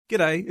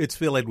G'day, it's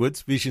Phil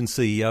Edwards, Vision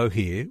CEO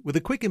here, with a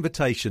quick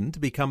invitation to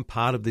become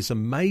part of this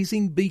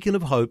amazing beacon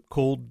of hope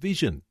called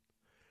Vision.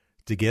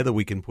 Together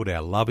we can put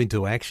our love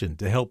into action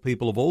to help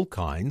people of all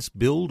kinds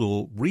build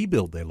or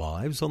rebuild their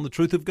lives on the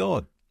truth of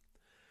God.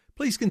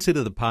 Please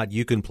consider the part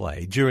you can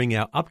play during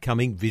our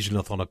upcoming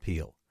Visionathon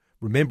appeal,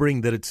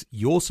 remembering that it's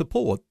your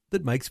support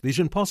that makes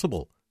Vision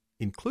possible,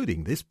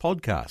 including this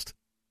podcast.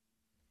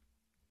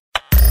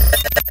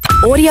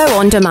 Audio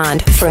on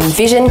demand from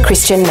Vision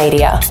Christian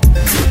Media.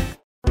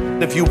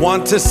 If you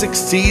want to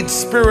succeed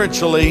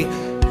spiritually,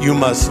 you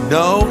must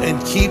know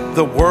and keep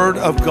the Word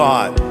of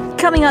God.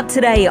 Coming up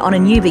today on A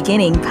New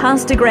Beginning,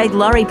 Pastor Greg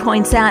Laurie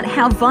points out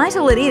how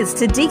vital it is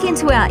to dig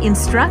into our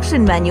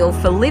instruction manual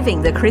for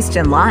living the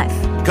Christian life.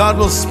 God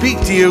will speak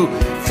to you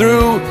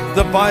through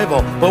the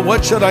Bible, but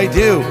what should I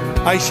do?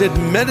 I should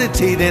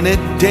meditate in it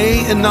day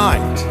and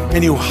night,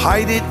 and you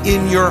hide it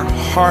in your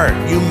heart.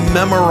 You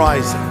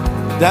memorize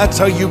it. That's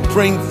how you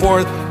bring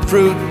forth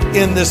fruit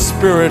in the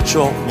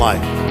spiritual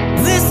life.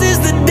 This is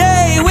the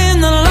day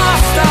when the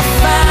lost are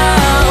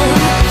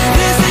found.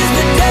 This is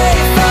the day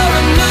for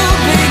a new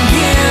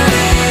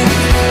beginning.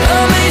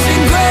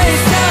 Amazing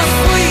grace, how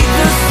sweet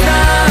the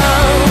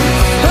sound.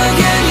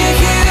 Again you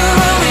hear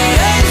all the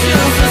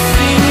angels are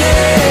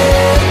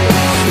singing.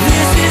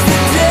 This is the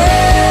day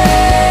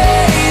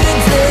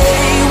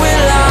when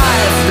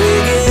life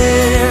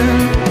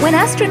begins. When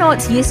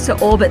astronauts used to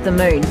orbit the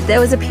moon, there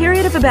was a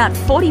period of about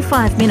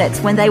 45 minutes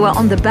when they were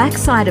on the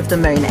backside of the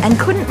moon and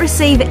couldn't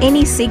receive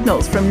any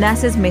signals from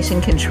NASA's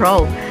mission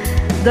control.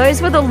 Those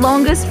were the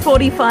longest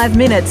 45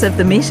 minutes of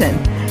the mission.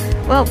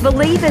 Well,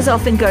 believers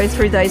often go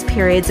through those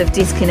periods of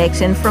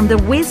disconnection from the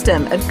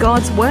wisdom of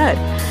God's Word.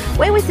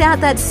 We're without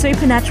that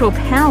supernatural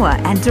power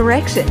and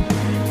direction.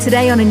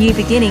 Today on A New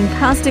Beginning,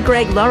 Pastor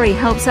Greg Laurie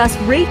helps us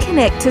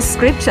reconnect to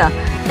Scripture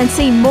and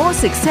see more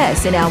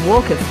success in our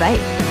walk of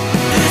faith.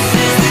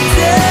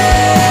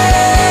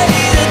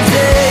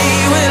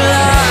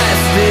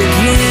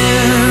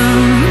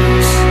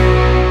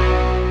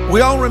 We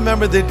all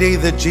remember the day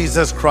that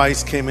Jesus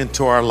Christ came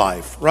into our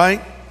life,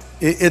 right?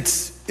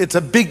 It's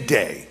a big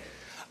day,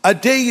 a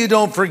day you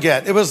don't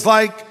forget. It was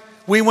like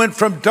we went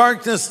from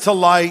darkness to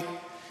light.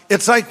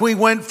 It's like we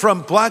went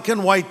from black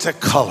and white to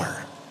color.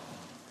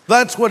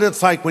 That's what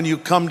it's like when you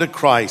come to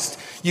Christ.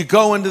 You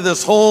go into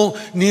this whole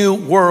new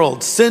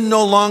world. Sin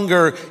no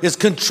longer is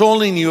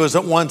controlling you as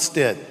it once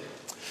did.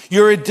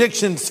 Your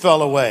addictions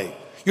fell away.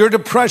 Your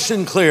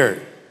depression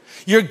cleared.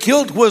 Your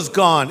guilt was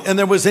gone, and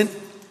there was an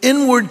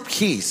inward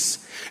peace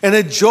and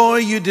a joy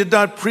you did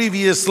not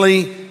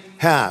previously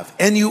have.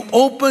 And you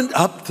opened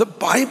up the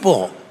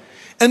Bible.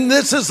 And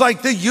this is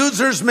like the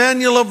user's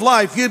manual of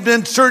life you'd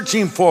been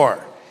searching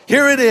for.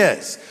 Here it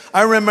is.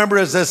 I remember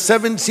as a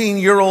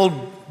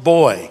 17-year-old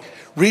boy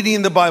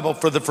reading the Bible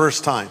for the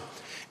first time.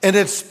 And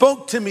it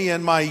spoke to me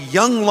in my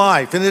young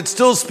life, and it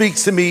still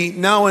speaks to me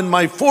now in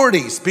my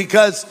 40s,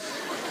 because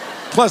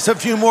plus a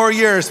few more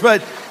years.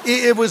 But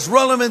it was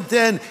relevant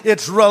then,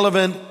 it's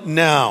relevant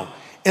now.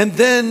 And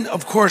then,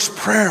 of course,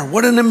 prayer.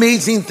 What an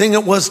amazing thing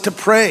it was to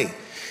pray.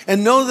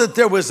 And know that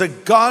there was a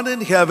God in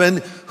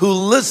heaven who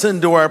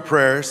listened to our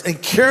prayers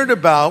and cared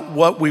about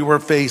what we were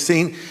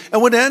facing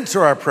and would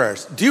answer our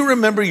prayers. Do you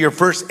remember your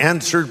first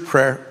answered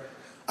prayer?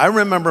 I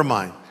remember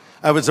mine.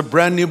 I was a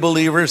brand new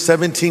believer,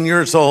 17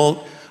 years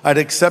old. I'd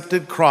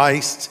accepted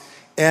Christ,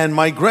 and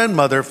my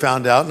grandmother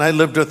found out, and I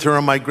lived with her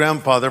and my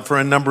grandfather for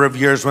a number of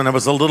years when I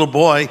was a little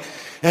boy.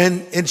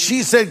 And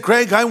she said,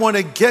 Greg, I want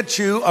to get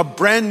you a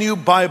brand new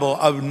Bible,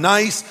 a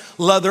nice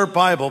leather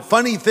Bible.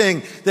 Funny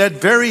thing, that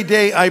very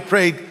day I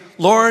prayed,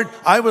 Lord,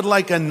 I would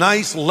like a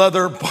nice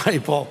leather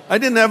Bible. I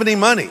didn't have any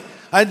money.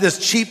 I had this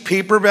cheap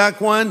paperback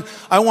one.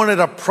 I wanted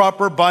a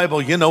proper Bible,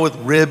 with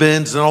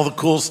ribbons and all the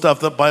cool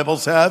stuff that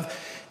Bibles have.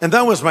 And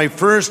that was my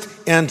first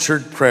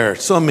answered prayer.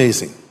 So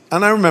amazing.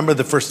 And I remember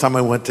the first time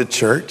I went to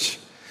church,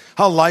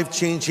 how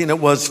life-changing it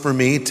was for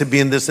me to be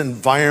in this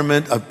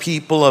environment of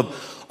people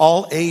of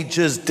all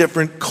ages,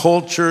 different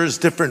cultures,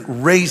 different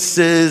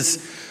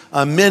races,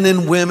 men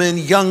and women,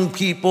 young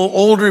people,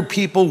 older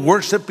people,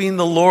 worshiping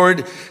the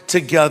Lord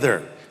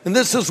together. And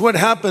this is what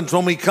happens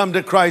when we come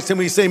to Christ and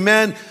we say,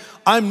 man,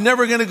 I'm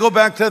never going to go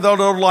back to that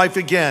old life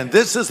again.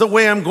 This is the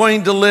way I'm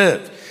going to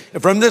live.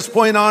 And from this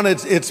point on,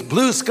 it's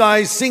blue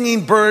skies,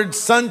 singing birds,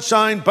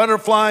 sunshine,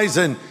 butterflies,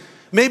 and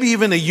maybe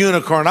even a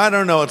unicorn. I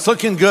don't know. It's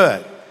looking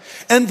good.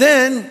 And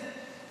then,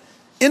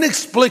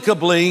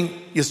 inexplicably,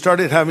 you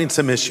started having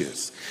some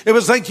issues. It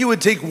was like you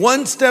would take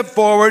one step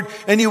forward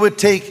and you would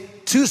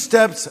take two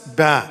steps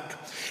back.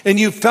 And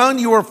you found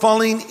you were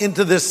falling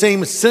into the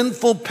same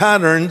sinful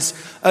patterns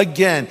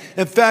again.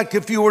 In fact,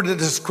 if you were to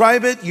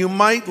describe it, you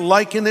might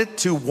liken it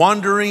to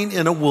wandering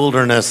in a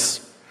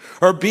wilderness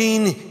or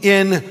being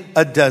in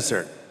a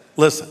desert.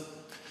 Listen,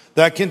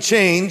 that can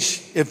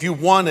change if you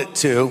want it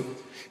to.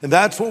 And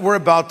that's what we're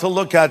about to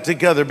look at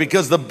together,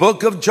 because the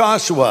book of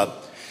Joshua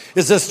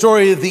is the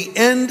story of the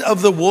end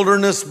of the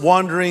wilderness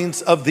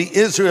wanderings of the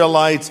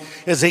Israelites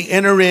as they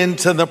enter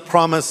into the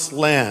promised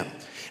land.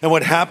 And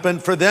what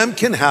happened for them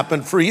can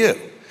happen for you.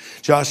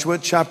 Joshua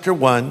chapter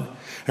 1,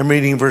 I'm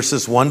reading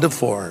verses 1 to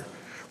 4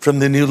 from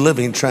the New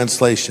Living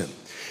Translation.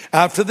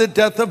 After the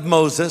death of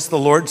Moses, the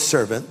Lord's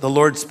servant, the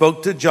Lord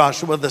spoke to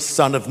Joshua, the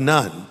son of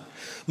Nun,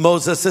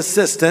 Moses'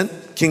 assistant.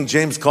 King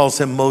James calls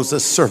him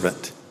Moses'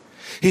 servant.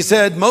 He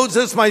said,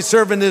 Moses, my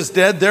servant, is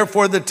dead.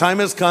 Therefore, the time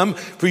has come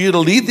for you to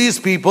lead these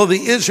people,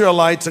 the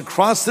Israelites,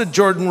 across the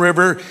Jordan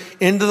River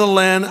into the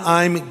land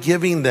I'm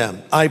giving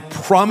them. I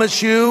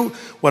promise you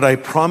what I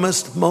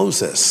promised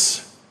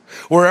Moses.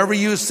 Wherever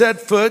you set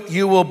foot,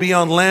 you will be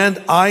on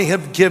land I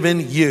have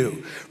given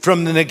you.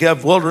 From the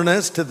Negev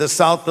wilderness to the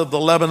south of the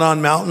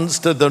Lebanon mountains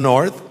to the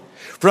north,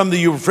 from the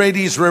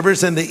Euphrates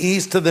rivers in the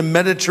east to the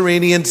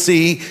Mediterranean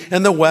Sea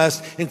in the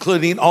west,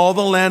 including all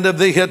the land of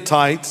the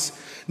Hittites.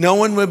 No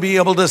one will be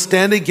able to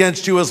stand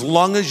against you as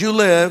long as you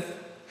live,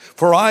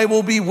 for I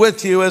will be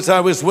with you as I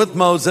was with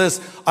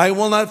Moses. I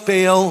will not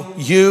fail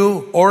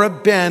you or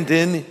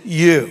abandon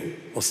you.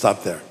 We'll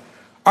stop there.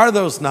 Are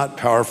those not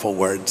powerful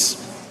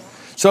words?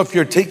 So if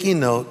you're taking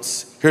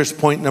notes, here's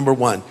point number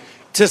 1.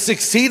 To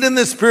succeed in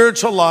the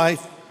spiritual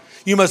life,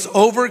 you must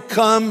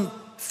overcome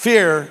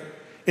fear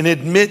and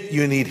admit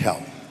you need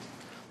help.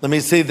 Let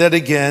me say that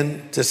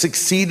again. To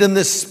succeed in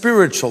the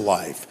spiritual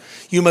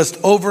life, you must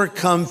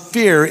overcome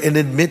fear and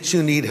admit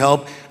you need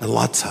help, and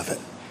lots of it.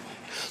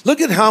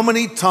 Look at how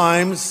many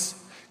times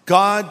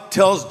God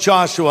tells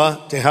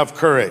Joshua to have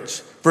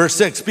courage. Verse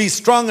 6, be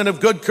strong and of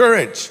good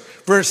courage.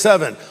 Verse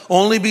 7,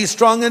 only be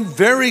strong and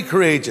very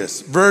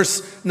courageous.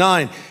 Verse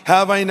 9,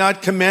 have I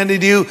not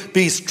commanded you,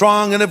 be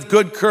strong and of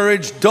good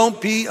courage,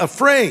 don't be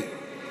afraid.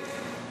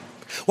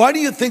 Why do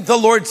you think the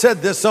Lord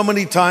said this so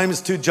many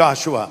times to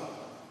Joshua?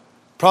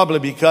 Probably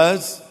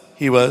because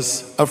he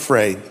was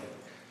afraid.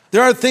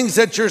 There are things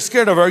that you're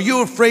scared of. Are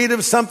you afraid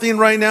of something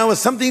right now? Is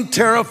something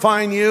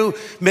terrifying you?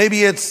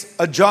 Maybe it's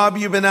a job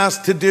you've been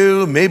asked to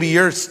do. Maybe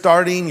you're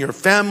starting your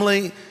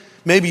family.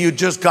 Maybe you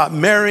just got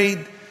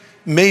married.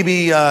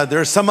 Maybe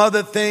there's some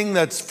other thing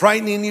that's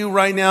frightening you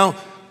right now.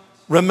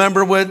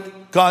 Remember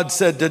what God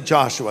said to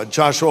Joshua.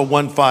 Joshua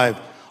 1:5.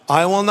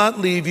 I will not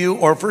leave you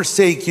or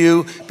forsake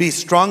you. Be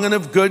strong and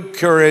of good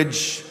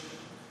courage.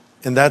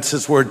 And that's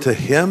his word to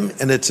him,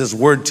 and it's his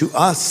word to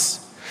us.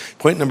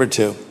 Point number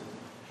 2.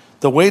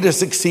 The way to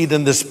succeed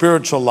in the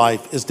spiritual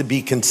life is to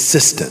be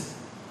consistent.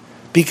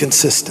 Be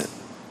consistent.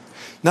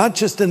 Not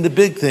just in the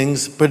big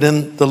things, but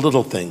in the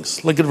little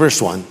things. Look at verse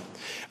 1.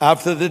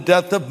 After the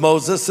death of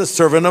Moses, the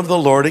servant of the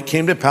Lord, it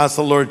came to pass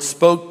the Lord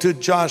spoke to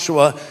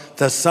Joshua,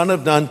 the son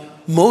of Nun,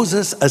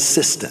 Moses'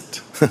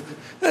 assistant.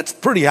 That's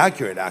pretty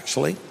accurate,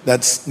 actually.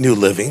 That's New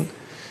Living.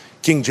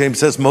 King James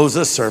says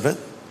Moses' servant.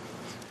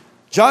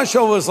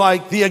 Joshua was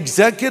like the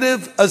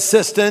executive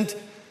assistant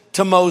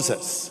to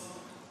Moses.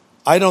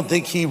 I don't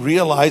think he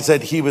realized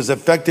that he was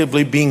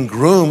effectively being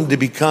groomed to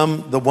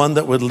become the one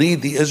that would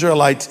lead the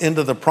Israelites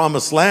into the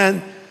promised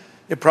land.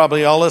 It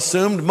probably all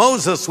assumed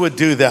Moses would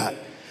do that.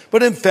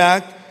 But in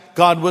fact,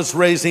 God was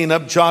raising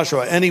up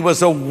Joshua, and he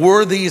was a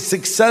worthy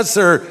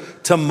successor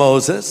to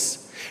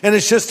Moses. And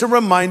it's just a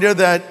reminder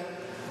that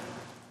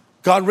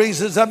God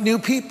raises up new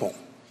people.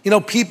 You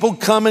know, people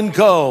come and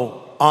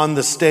go on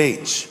the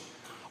stage.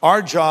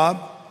 Our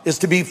job is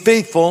to be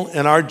faithful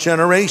in our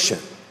generation.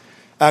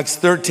 Acts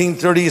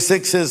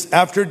 13:36 says,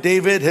 after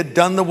David had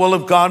done the will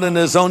of God in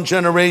his own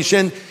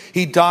generation,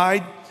 he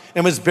died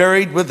and was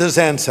buried with his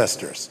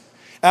ancestors.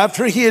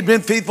 After he had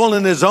been faithful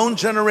in his own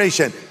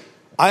generation,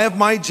 I have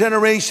my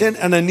generation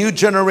and a new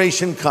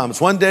generation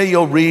comes. One day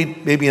you'll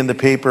read, maybe in the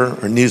paper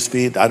or news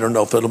feed, I don't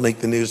know if it'll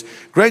make the news,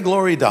 Greg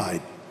Laurie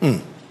died.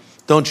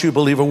 Don't you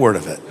believe a word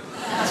of it.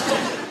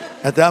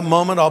 At that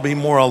moment, I'll be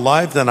more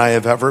alive than I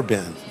have ever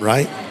been,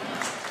 right?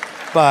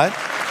 But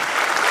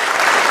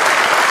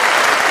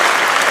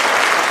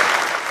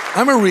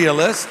I'm a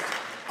realist.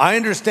 I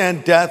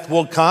understand death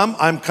will come.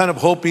 I'm kind of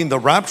hoping the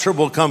rapture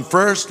will come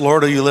first.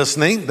 Lord, are you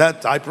listening?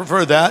 I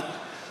prefer that.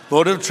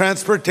 Mode of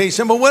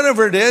transportation, but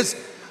whatever it is,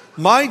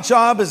 my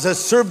job is to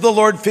serve the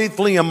Lord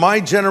faithfully in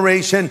my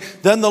generation.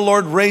 Then the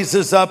Lord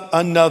raises up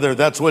another.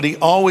 That's what he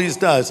always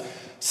does.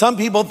 Some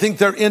people think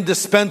they're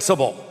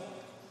indispensable.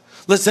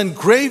 Listen,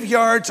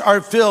 graveyards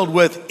are filled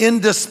with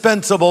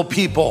indispensable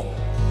people.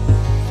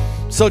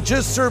 So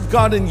just serve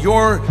God in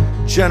your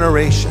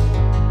generation.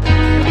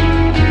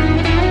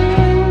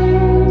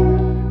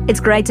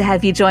 It's great to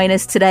have you join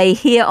us today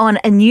here on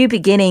A New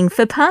Beginning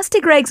for Pastor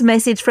Greg's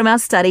message from our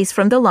studies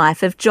from the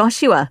life of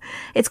Joshua.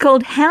 It's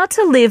called How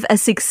to Live a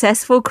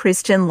Successful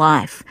Christian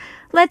Life.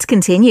 Let's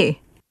continue.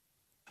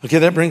 Okay,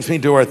 that brings me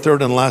to our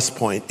third and last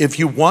point. If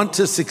you want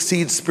to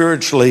succeed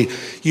spiritually,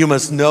 you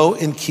must know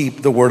and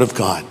keep the Word of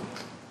God.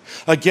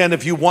 Again,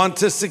 if you want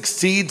to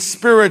succeed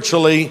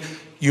spiritually,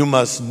 you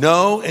must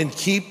know and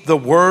keep the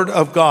Word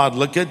of God.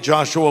 Look at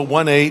Joshua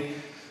 1:8.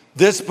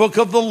 This book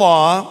of the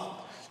law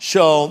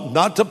shall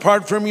not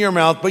depart from your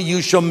mouth, but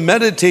you shall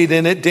meditate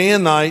in it day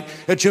and night,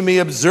 that you may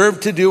observe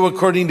to do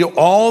according to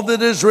all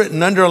that is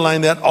written.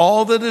 Underline that,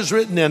 all that is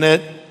written in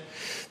it.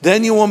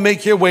 Then you will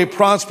make your way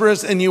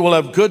prosperous and you will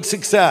have good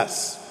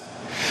success.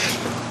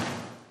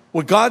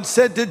 What God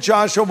said to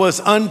Joshua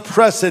was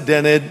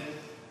unprecedented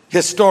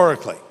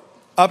historically.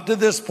 Up to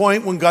this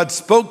point, when God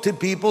spoke to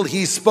people,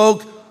 he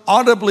spoke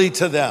audibly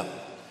to them.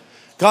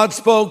 God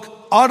spoke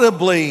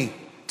audibly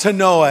to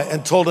Noah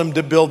and told him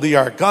to build the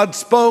ark. God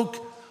spoke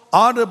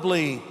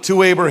audibly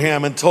to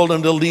Abraham and told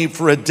him to leave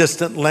for a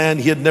distant land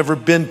he had never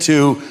been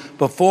to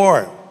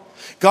before.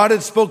 God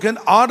had spoken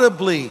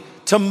audibly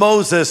to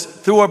Moses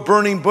through a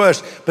burning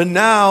bush. But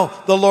now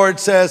the Lord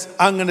says,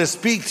 I'm going to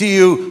speak to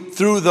you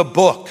through the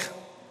book.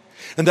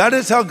 And that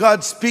is how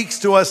God speaks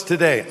to us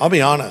today. I'll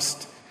be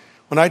honest.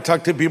 When I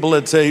talk to people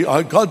that say,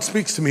 God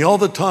speaks to me all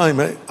the time,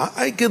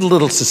 I get a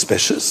little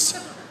suspicious.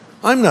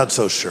 I'm not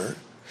so sure.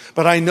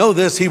 But I know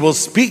this, he will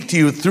speak to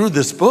you through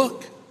this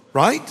book,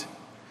 right?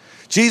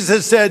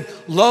 Jesus said,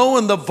 lo,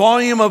 in the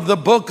volume of the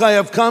book I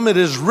have come, it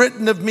is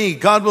written of me.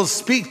 God will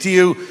speak to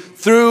you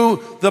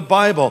through the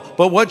Bible.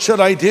 But what should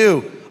I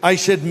do? I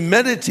should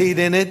meditate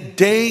in it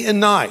day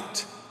and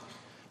night.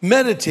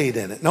 Meditate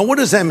in it. Now, what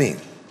does that mean?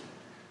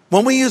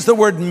 When we use the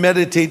word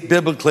meditate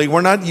biblically, we're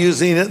not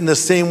using it in the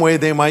same way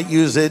they might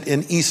use it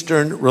in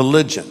Eastern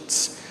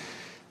religions.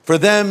 For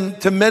them,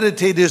 to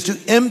meditate is to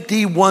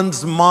empty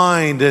one's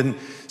mind and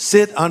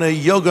sit on a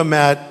yoga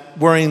mat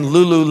wearing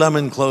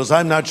Lululemon clothes.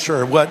 I'm not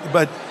sure what,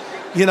 but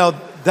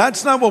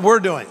that's not what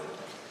we're doing.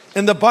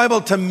 In the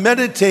Bible, to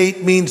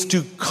meditate means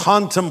to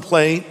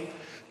contemplate,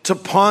 to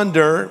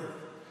ponder,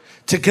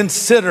 to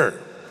consider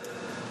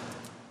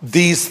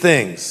these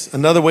things.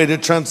 Another way to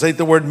translate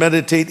the word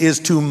meditate is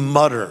to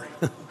mutter,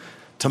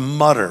 to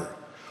mutter,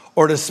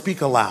 or to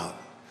speak aloud.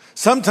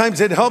 Sometimes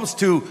it helps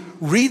to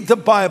read the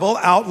Bible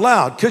out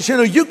loud because,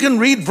 you can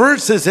read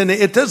verses and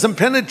it doesn't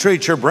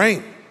penetrate your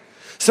brain.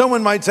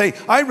 Someone might say,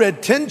 I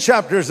read 10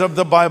 chapters of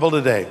the Bible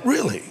today.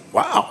 Really?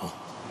 Wow.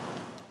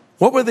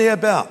 What were they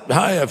about?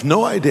 I have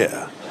no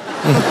idea.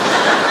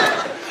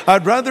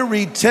 I'd rather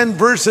read 10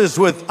 verses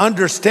with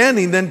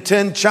understanding than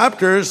 10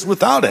 chapters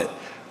without it.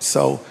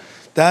 So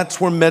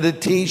that's where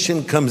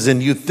meditation comes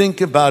in. You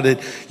think about it,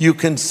 you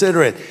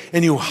consider it,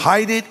 and you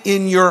hide it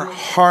in your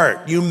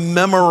heart. You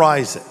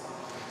memorize it.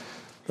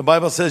 The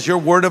Bible says, your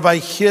word have I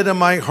hid in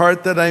my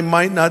heart that I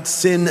might not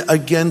sin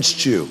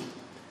against you.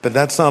 But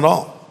that's not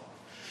all.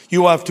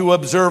 You have to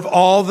observe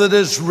all that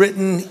is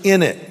written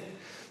in it.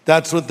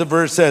 That's what the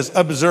verse says.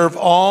 Observe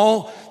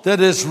all that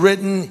is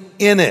written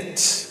in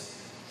it.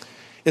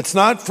 It's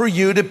not for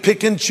you to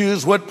pick and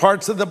choose what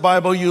parts of the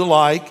Bible you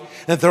like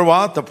and throw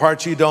out the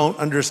parts you don't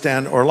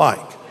understand or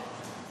like.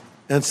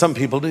 And some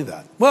people do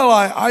that. Well,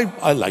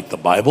 I like the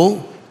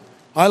Bible.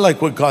 I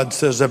like what God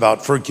says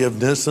about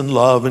forgiveness and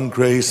love and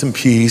grace and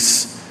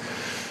peace.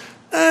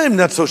 I'm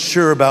not so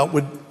sure about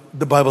what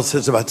the Bible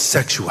says about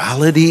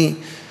sexuality.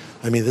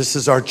 I mean, this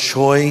is our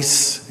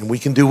choice, and we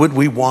can do what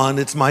we want.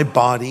 It's my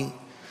body.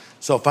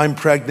 So if I'm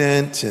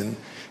pregnant and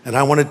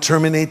I want to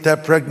terminate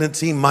that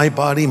pregnancy, my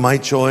body, my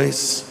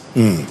choice.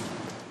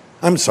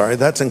 I'm sorry,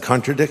 that's in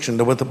contradiction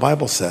to what the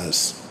Bible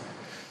says.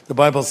 The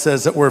Bible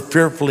says that we're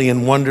fearfully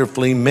and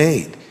wonderfully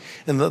made,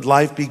 and that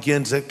life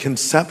begins at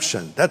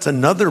conception. That's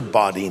another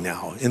body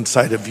now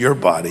inside of your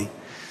body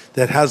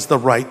that has the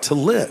right to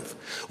live.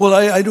 Well,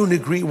 I don't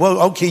agree.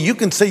 Well, okay, you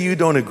can say you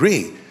don't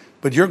agree,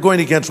 but you're going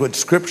against what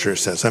Scripture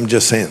says. I'm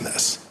just saying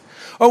this.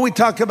 Or we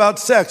talk about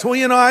sex.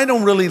 Well, I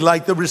don't really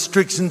like the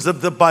restrictions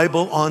of the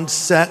Bible on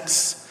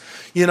sex.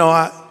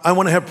 I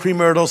want to have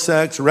premarital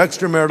sex or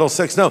extramarital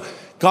sex. No,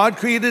 God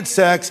created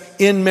sex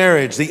in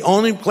marriage. The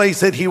only place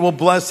that he will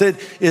bless it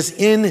is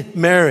in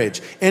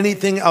marriage.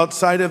 Anything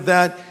outside of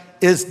that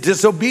is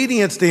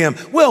disobedience to him.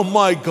 Well,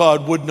 my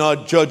God would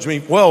not judge me.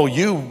 Well,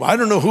 I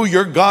don't know who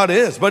your God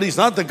is, but he's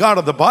not the God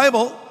of the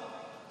Bible.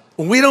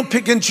 We don't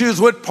pick and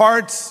choose what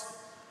parts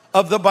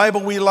of the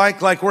Bible we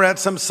like we're at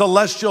some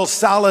celestial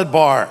salad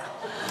bar.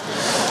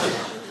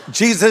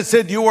 Jesus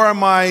said, you are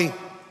my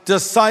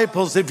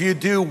disciples if you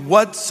do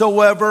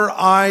whatsoever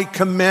I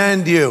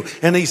command you.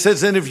 And he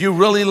says, and if you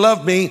really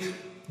love me,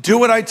 do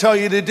what I tell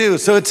you to do.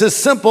 So it's as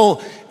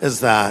simple as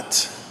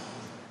that.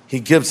 He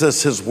gives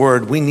us his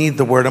word. We need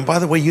the word. And by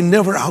the way, you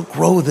never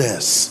outgrow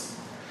this.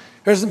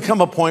 There doesn't come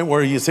a point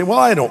where you say, well,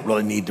 I don't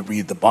really need to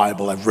read the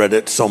Bible. I've read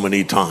it so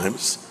many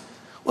times.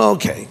 Well,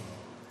 okay.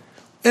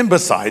 And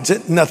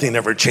besides nothing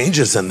ever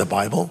changes in the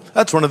Bible.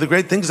 That's one of the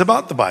great things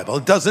about the Bible.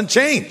 It doesn't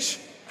change.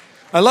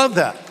 I love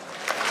that.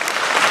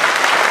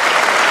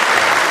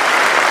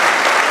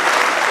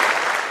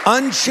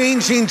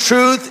 Unchanging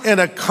truth in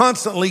a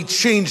constantly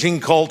changing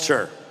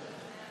culture.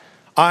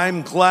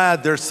 I'm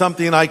glad there's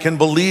something I can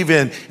believe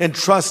in and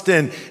trust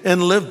in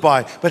and live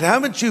by. But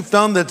haven't you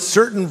found that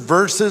certain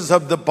verses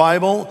of the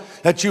Bible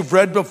that you've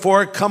read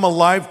before come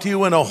alive to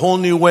you in a whole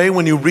new way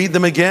when you read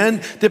them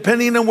again,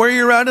 depending on where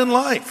you're at in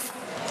life?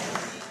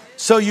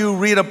 So you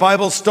read a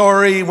Bible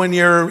story when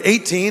you're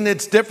 18,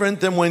 it's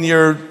different than when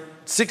you're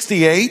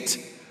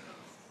 68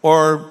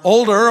 or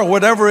older or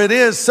whatever it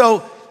is.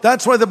 So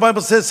that's why the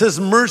Bible says his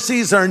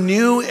mercies are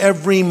new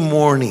every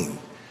morning.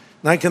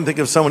 And I can think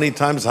of so many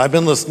times I've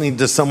been listening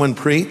to someone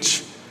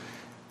preach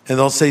and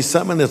they'll say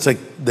something, it's like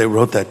they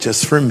wrote that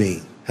just for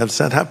me. Has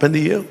that happened to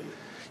you?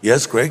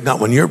 Yes, Greg, not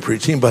when you're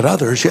preaching, but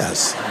others,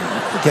 yes.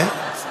 Okay,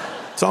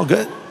 it's all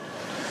good.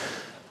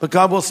 but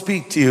God will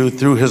speak to you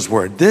through his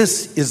word.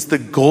 This is the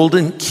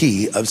golden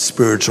key of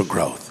spiritual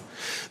growth.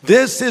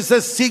 This is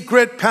a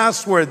secret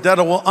password that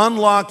will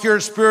unlock your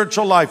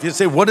spiritual life. You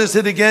say, what is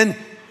it again?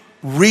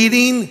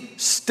 Reading,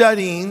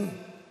 studying,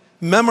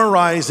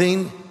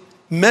 memorizing,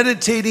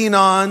 meditating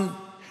on,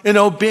 and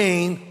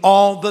obeying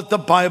all that the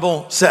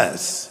Bible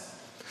says.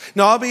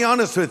 Now, I'll be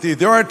honest with you.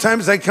 There are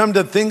times I come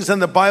to things in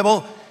the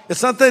Bible.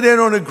 It's not that I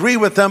don't agree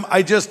with them.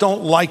 I just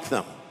don't like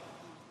them.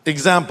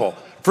 Example,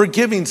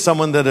 forgiving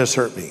someone that has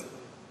hurt me.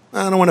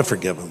 I don't want to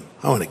forgive them.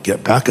 I want to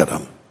get back at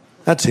them.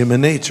 That's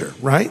human nature,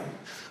 right?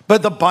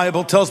 But the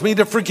Bible tells me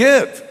to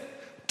forgive.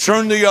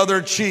 Turn the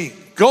other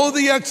cheek. Go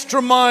the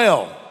extra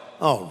mile.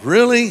 Oh,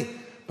 really?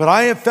 But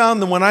I have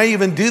found that when I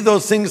even do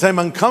those things I'm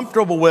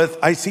uncomfortable with,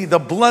 I see the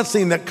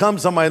blessing that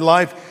comes on my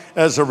life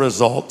as a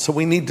result. So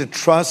we need to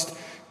trust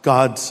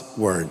God's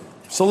word.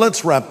 So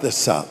let's wrap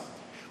this up.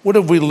 What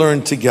have we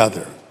learned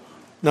together?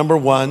 Number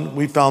one,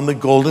 we found the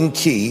golden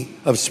key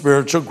of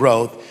spiritual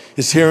growth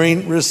is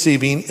hearing,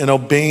 receiving, and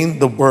obeying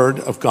the word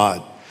of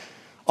God.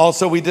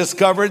 Also, we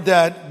discovered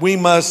that we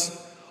must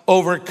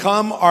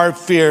overcome our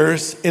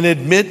fears and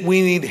admit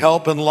we need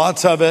help, and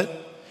lots of it.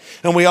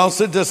 And we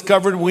also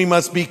discovered we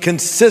must be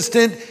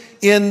consistent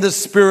in the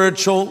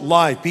spiritual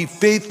life. Be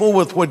faithful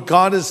with what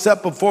God has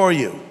set before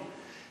you.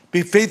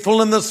 Be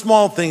faithful in the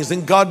small things,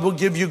 and God will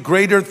give you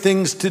greater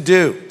things to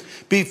do.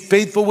 Be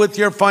faithful with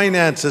your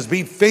finances.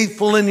 Be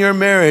faithful in your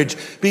marriage.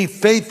 Be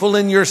faithful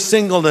in your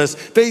singleness.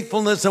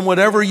 Faithfulness in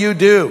whatever you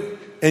do,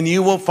 and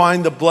you will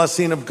find the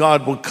blessing of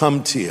God will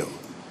come to you.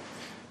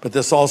 But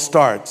this all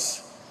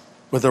starts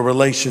with a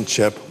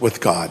relationship with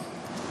God.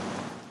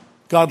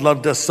 God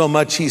loved us so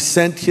much, he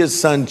sent his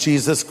son,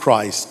 Jesus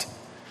Christ,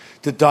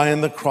 to die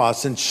on the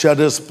cross and shed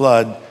his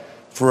blood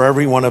for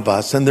every one of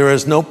us. And there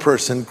is no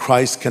person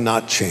Christ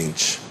cannot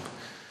change.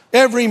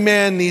 Every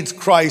man needs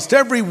Christ.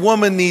 Every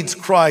woman needs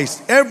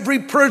Christ. Every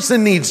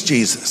person needs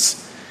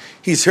Jesus.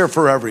 He's here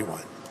for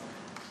everyone.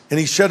 And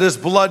he shed his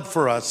blood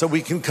for us so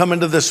we can come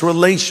into this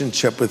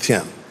relationship with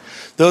him.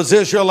 Those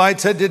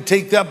Israelites had to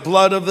take that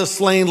blood of the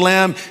slain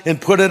lamb and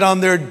put it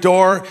on their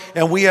door.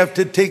 And we have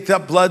to take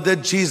that blood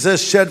that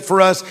Jesus shed for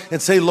us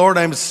and say, Lord,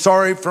 I'm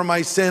sorry for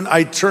my sin.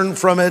 I turn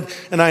from it,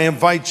 and I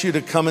invite you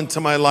to come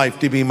into my life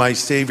to be my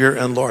Savior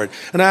and Lord.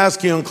 And I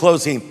ask you in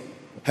closing,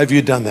 have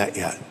you done that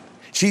yet?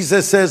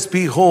 Jesus says,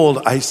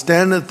 behold, I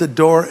stand at the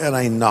door and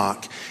I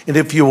knock. And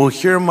if you will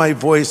hear my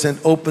voice and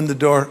open the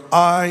door,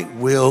 I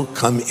will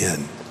come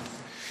in.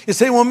 You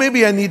say, well,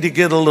 maybe I need to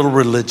get a little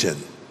religion.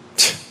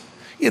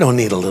 You don't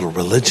need a little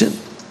religion.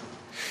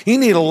 You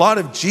need a lot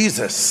of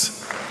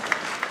Jesus.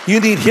 You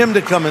need him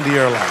to come into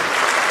your life.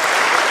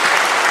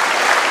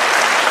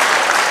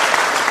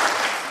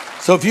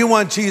 So if you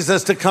want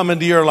Jesus to come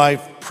into your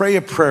life, pray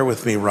a prayer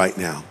with me right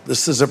now.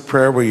 This is a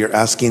prayer where you're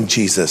asking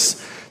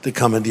Jesus to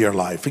come into your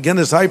life. Again,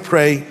 as I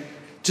pray,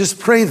 just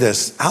pray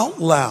this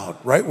out loud,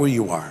 right where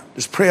you are.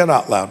 Just pray it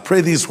out loud.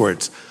 Pray these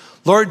words.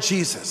 Lord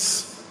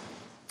Jesus,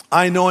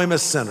 I know I'm a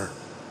sinner,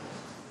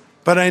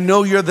 but I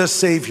know you're the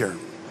Savior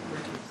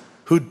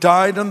who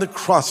died on the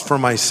cross for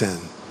my sin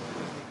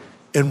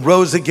and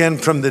rose again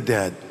from the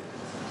dead.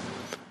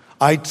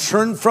 I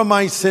turn from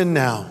my sin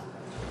now,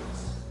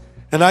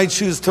 and I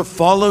choose to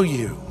follow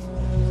you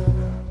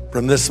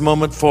from this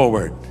moment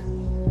forward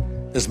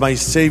as my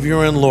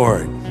Savior and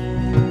Lord,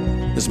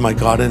 as my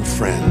God and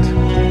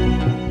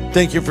friend.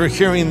 Thank you for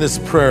hearing this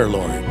prayer,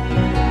 Lord.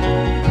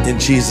 In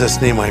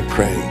Jesus' name I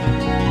pray.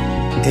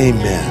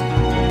 Amen.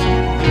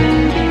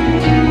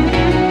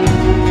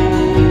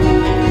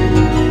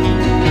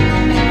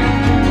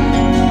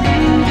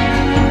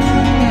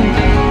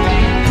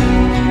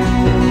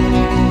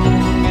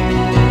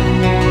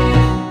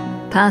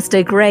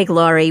 Pastor Greg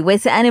Laurie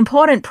with an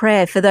important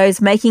prayer for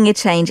those making a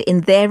change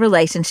in their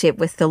relationship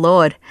with the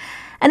Lord.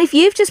 And if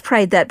you've just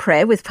prayed that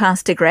prayer with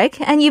Pastor Greg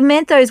and you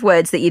meant those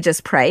words that you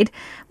just prayed,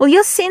 well,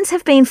 your sins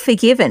have been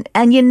forgiven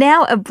and you're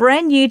now a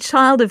brand new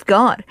child of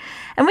God.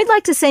 And we'd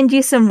like to send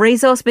you some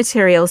resource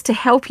materials to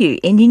help you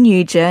in your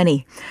new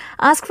journey.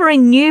 Ask for a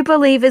New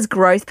Believers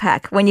Growth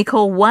Pack when you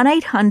call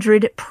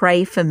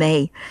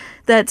 1-800-PRAY-FOR-ME.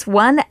 That's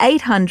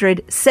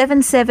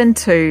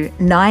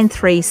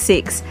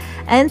 1-800-772-936.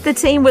 And the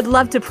team would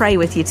love to pray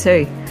with you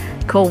too.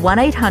 Call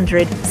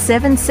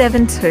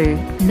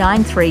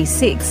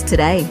 1-800-772-936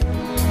 today.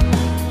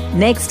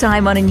 Next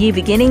time on A New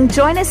Beginning,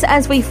 join us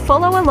as we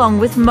follow along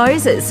with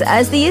Moses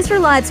as the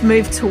Israelites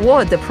move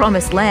toward the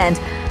Promised Land,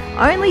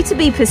 only to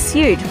be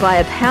pursued by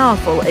a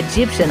powerful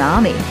Egyptian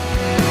army.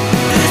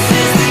 This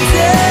is the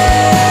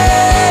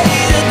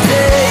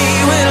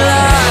day when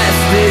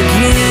life begins.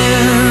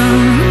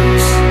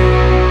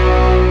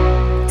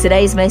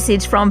 Today's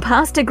message from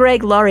Pastor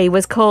Greg Laurie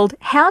was called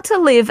How to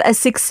Live a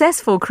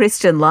Successful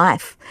Christian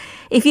Life.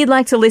 If you'd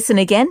like to listen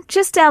again,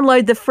 just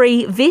download the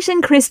free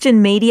Vision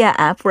Christian Media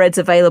app where it's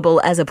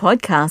available as a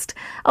podcast,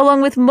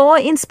 along with more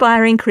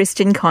inspiring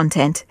Christian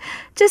content.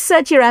 Just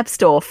search your app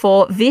store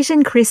for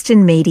Vision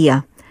Christian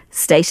Media.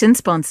 Station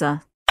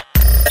sponsor.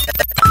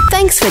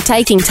 Thanks for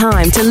taking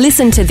time to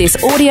listen to this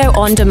audio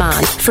on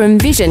demand from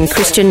Vision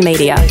Christian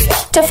Media.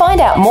 To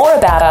find out more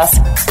about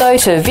us, go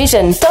to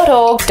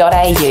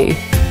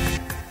vision.org.au.